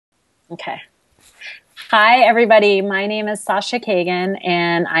Okay. Hi, everybody. My name is Sasha Kagan,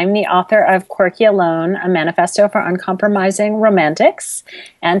 and I'm the author of Quirky Alone, a manifesto for uncompromising romantics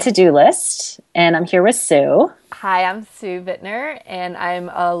and to-do list. And I'm here with Sue. Hi, I'm Sue Vittner, and I'm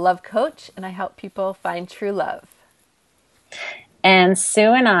a love coach, and I help people find true love. And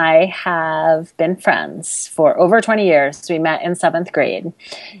Sue and I have been friends for over 20 years. We met in seventh grade,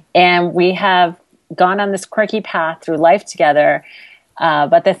 and we have gone on this quirky path through life together.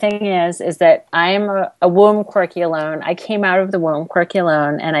 But the thing is that I'm a womb quirky alone. I came out of the womb quirky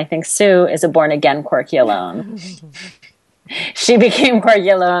alone, and I think Sue is a born again quirky alone. She became quirky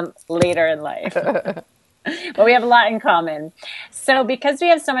alone later in life. But we have a lot in common. So because we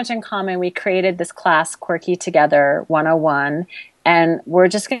have so much in common, we created this class, Quirkytogether 101. And we're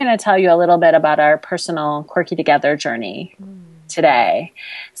just going to tell you a little bit about our personal Quirkytogether journey today.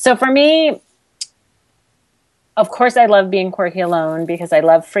 So for me, of course, I love being quirky alone because I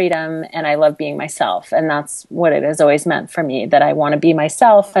love freedom and I love being myself. And that's what it has always meant for me, that I want to be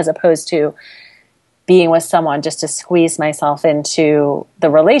myself as opposed to being with someone just to squeeze myself into the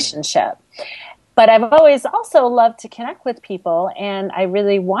relationship. But I've always also loved to connect with people, and I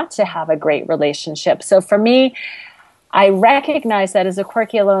really want to have a great relationship. So for me, I recognize that as a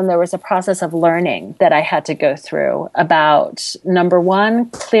quirky alone, there was a process of learning that I had to go through about, number one,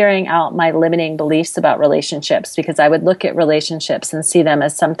 clearing out my limiting beliefs about relationships, because I would look at relationships and see them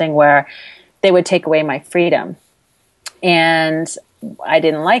as something where they would take away my freedom. And I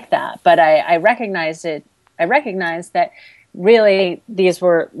didn't like that, but I recognized it. I recognized that really these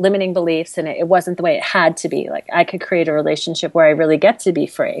were limiting beliefs and it wasn't the way it had to be. Like I could create a relationship where I really get to be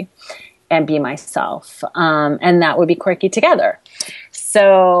free and be myself. And that would be Quirkytogether.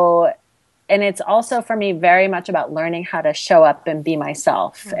 So, and it's also for me very much about learning how to show up and be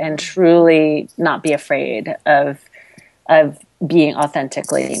myself and truly not be afraid of being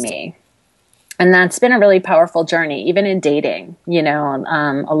authentically me. And that's been a really powerful journey, even in dating,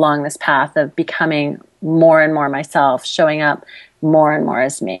 along this path of becoming more and more myself, showing up more and more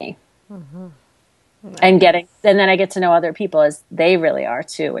as me. Mm-hmm. Nice. And then I get to know other people as they really are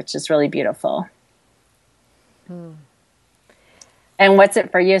too, which is really beautiful. And what's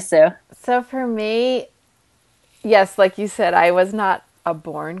it for you, Sue? So for me, yes, like you said, I was not a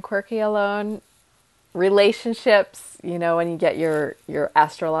born quirky alone. Relationships, when you get your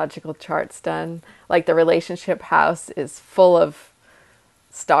astrological charts done, like the relationship house is full of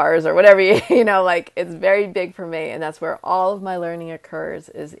stars or whatever, like it's very big for me. And that's where all of my learning occurs,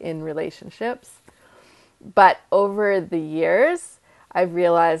 is in relationships. But over the years, I've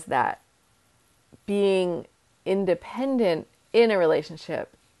realized that being independent in a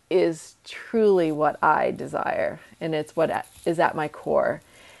relationship is truly what I desire. And it's what is at my core.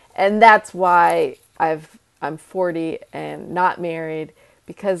 And that's why I'm 40 and not married,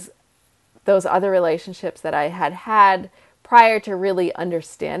 because those other relationships that I had prior to really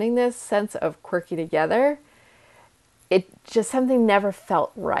understanding this sense of Quirkytogether, it just, something never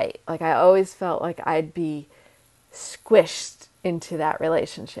felt right. Like I always felt like I'd be squished into that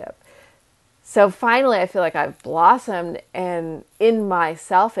relationship. So finally, I feel like I've blossomed and in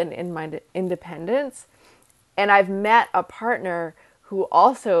myself and in my independence. And I've met a partner who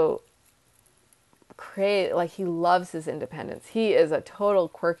also he loves his independence. He is a total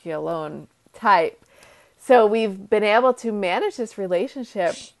quirky alone type. So we've been able to manage this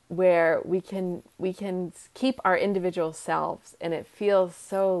relationship where we can keep our individual selves, and it feels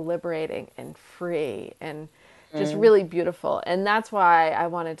so liberating and free and just really beautiful. And that's why I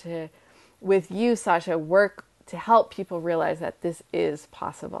wanted to, with you, Sasha, work to help people realize that this is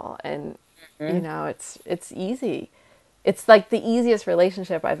possible. And it's easy. It's like the easiest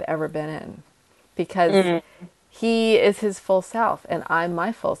relationship I've ever been in, because he is his full self and I'm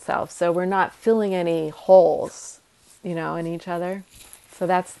my full self. So we're not filling any holes, in each other. So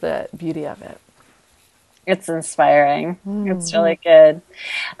that's the beauty of it. It's inspiring. It's really good.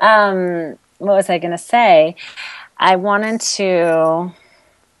 What was I going to say? I wanted to,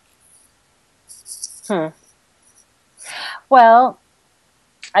 well,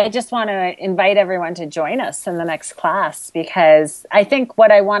 I just want to invite everyone to join us in the next class, because I think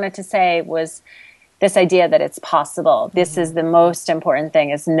what I wanted to say was this idea that it's possible. This is the most important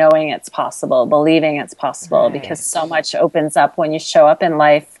thing, is knowing it's possible, believing it's possible, right. Because so much opens up when you show up in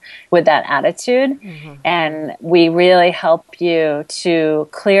life with that attitude. And we really help you to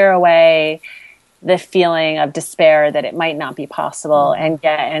clear away the feeling of despair that it might not be possible and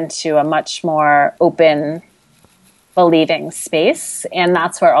get into a much more open, believing space. And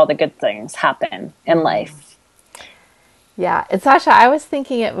that's where all the good things happen in life. Yeah. And Sasha, I was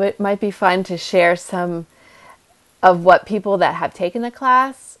thinking it might be fun to share some of what people that have taken the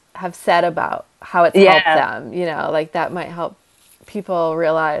class have said about how it's helped Yeah. them, like that might help people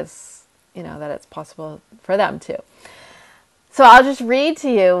realize, that it's possible for them too. So I'll just read to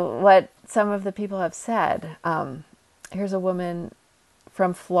you what some of the people have said. Here's a woman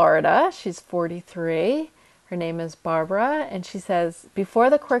from Florida. She's 43. Her name is Barbara, and she says, before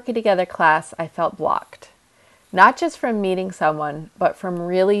the Quirky Together class, I felt blocked. Not just from meeting someone, but from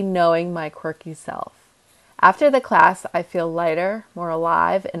really knowing my quirky self. After the class, I feel lighter, more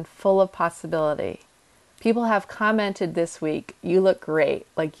alive, and full of possibility. People have commented this week, you look great,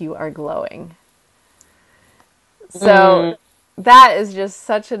 like you are glowing. So Mm, that is just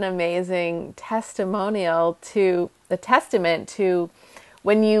such an amazing testament to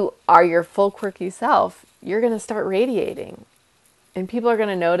when you are your full quirky self, you're going to start radiating and people are going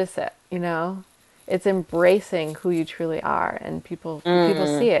to notice it. It's embracing who you truly are, and people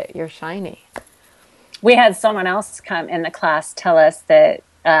mm. see it. You're shiny. We had someone else come in the class tell us that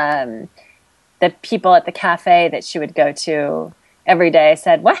the people at the cafe that she would go to every day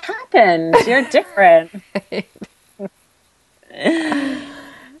said, "What happened? You're different."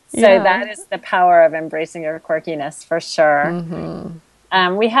 So Yeah. that is the power of embracing your quirkiness for sure.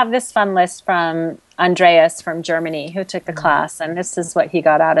 We have this fun list from Andreas from Germany who took the class, and this is what he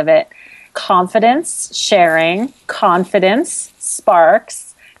got out of it: confidence, sharing, confidence,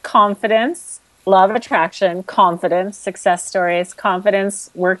 sparks, confidence, law of attraction, confidence, success stories, confidence,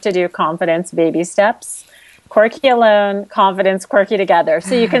 work to do, confidence, baby steps, quirky alone, confidence, quirky together.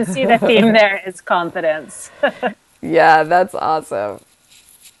 So you can see the theme there is confidence. Yeah, that's awesome.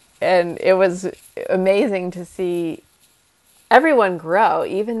 And it was amazing to see everyone grow,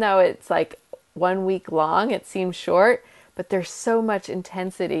 even though it's like 1 week long, it seems short, but there's so much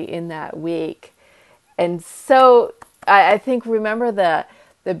intensity in that week. And so I think, remember the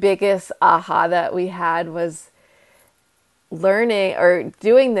biggest aha that we had was learning or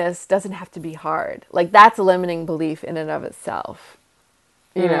doing this doesn't have to be hard. Like that's a limiting belief in and of itself.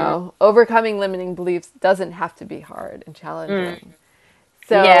 Mm, Overcoming limiting beliefs doesn't have to be hard and mm. challenging.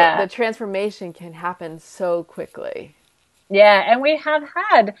 So Yeah. the transformation can happen so quickly. Yeah, and we have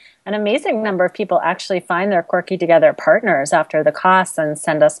had an amazing number of people actually find their Quirky Together partners after the class and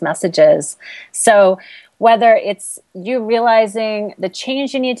send us messages. So, whether it's you realizing the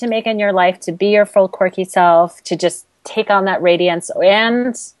change you need to make in your life to be your full quirky self, to just take on that radiance,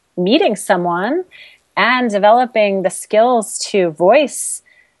 and meeting someone and developing the skills to voice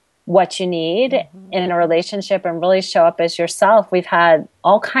what you need in a relationship and really show up as yourself. We've had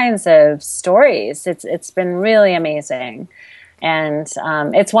all kinds of stories. It's been really amazing. And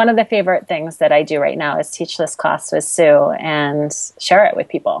it's one of the favorite things that I do right now is teach this class with Sue and share it with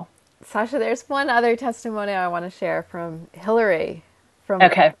people. Sasha, there's one other testimony I want to share from Hillary from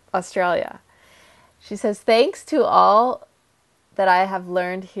Okay. Australia. She says, thanks to all that I have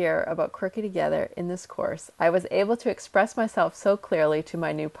learned here about Quirky Together in this course, I was able to express myself so clearly to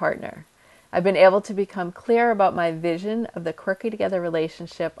my new partner. I've been able to become clear about my vision of the Quirky Together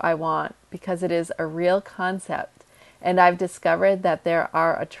relationship I want because it is a real concept, and I've discovered that there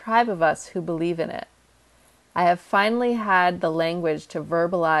are a tribe of us who believe in it. I have finally had the language to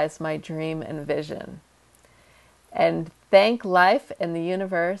verbalize my dream and vision. And thank life and the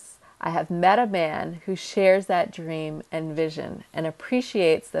universe, I have met a man who shares that dream and vision and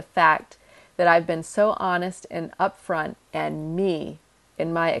appreciates the fact that I've been so honest and upfront and me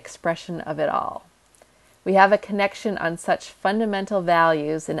in my expression of it all. We have a connection on such fundamental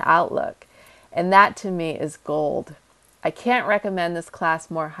values and outlook, and that to me is gold. I can't recommend this class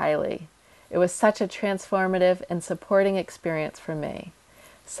more highly. It was such a transformative and supporting experience for me.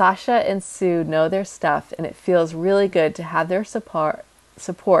 Sasha and Sue know their stuff, and it feels really good to have their support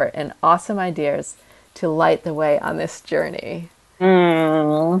and awesome ideas to light the way on this journey.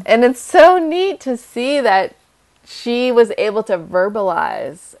 Mm. And it's so neat to see that she was able to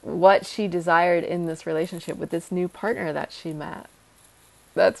verbalize what she desired in this relationship with this new partner that she met.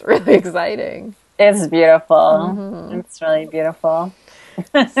 That's really exciting. It's beautiful. It's really beautiful.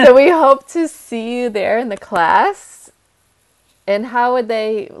 So we hope to see you there in the class. And how would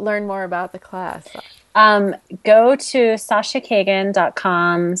they learn more about the class? Go to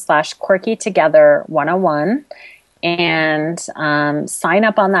sashakagan.com/quirkytogether101 and sign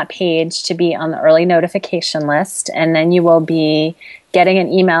up on that page to be on the early notification list. And then you will be getting an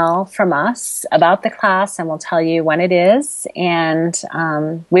email from us about the class, and we'll tell you when it is. And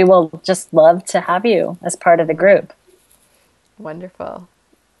we will just love to have you as part of the group. Wonderful.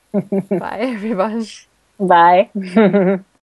 Bye, everyone. Bye.